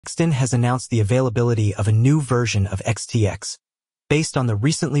ExTiX has announced the availability of a new version of ExTiX, based on the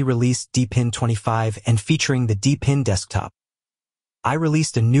recently released deepin 25 and featuring the deepin desktop. I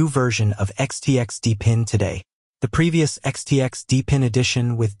released a new version of ExTiX deepin today. The previous ExTiX deepin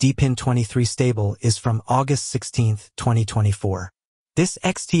edition with deepin 23 stable is from August 16, 2024. This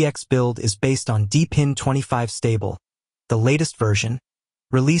ExTiX build is based on deepin 25 stable, the latest version,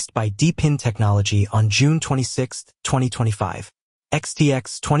 released by deepin Technology on June 26, 2025.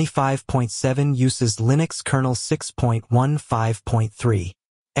 ExTiX 25.7 uses Linux kernel 6.15.3.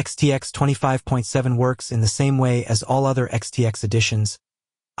 ExTiX 25.7 works in the same way as all other ExTiX editions,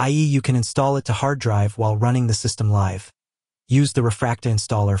 i.e. you can install it to hard drive while running the system live. Use the Refracta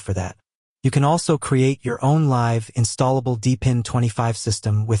installer for that. You can also create your own live installable deepin 25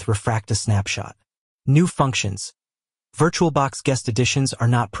 system with Refracta Snapshot. New functions. VirtualBox guest editions are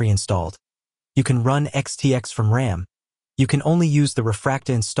not pre-installed. You can run ExTiX from RAM. You can only use the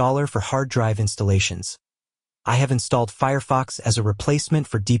Refracta installer for hard drive installations. I have installed Firefox as a replacement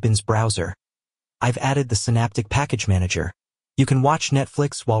for deepin's browser. I've added the Synaptic Package Manager. You can watch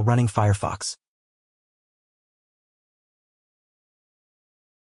Netflix while running Firefox.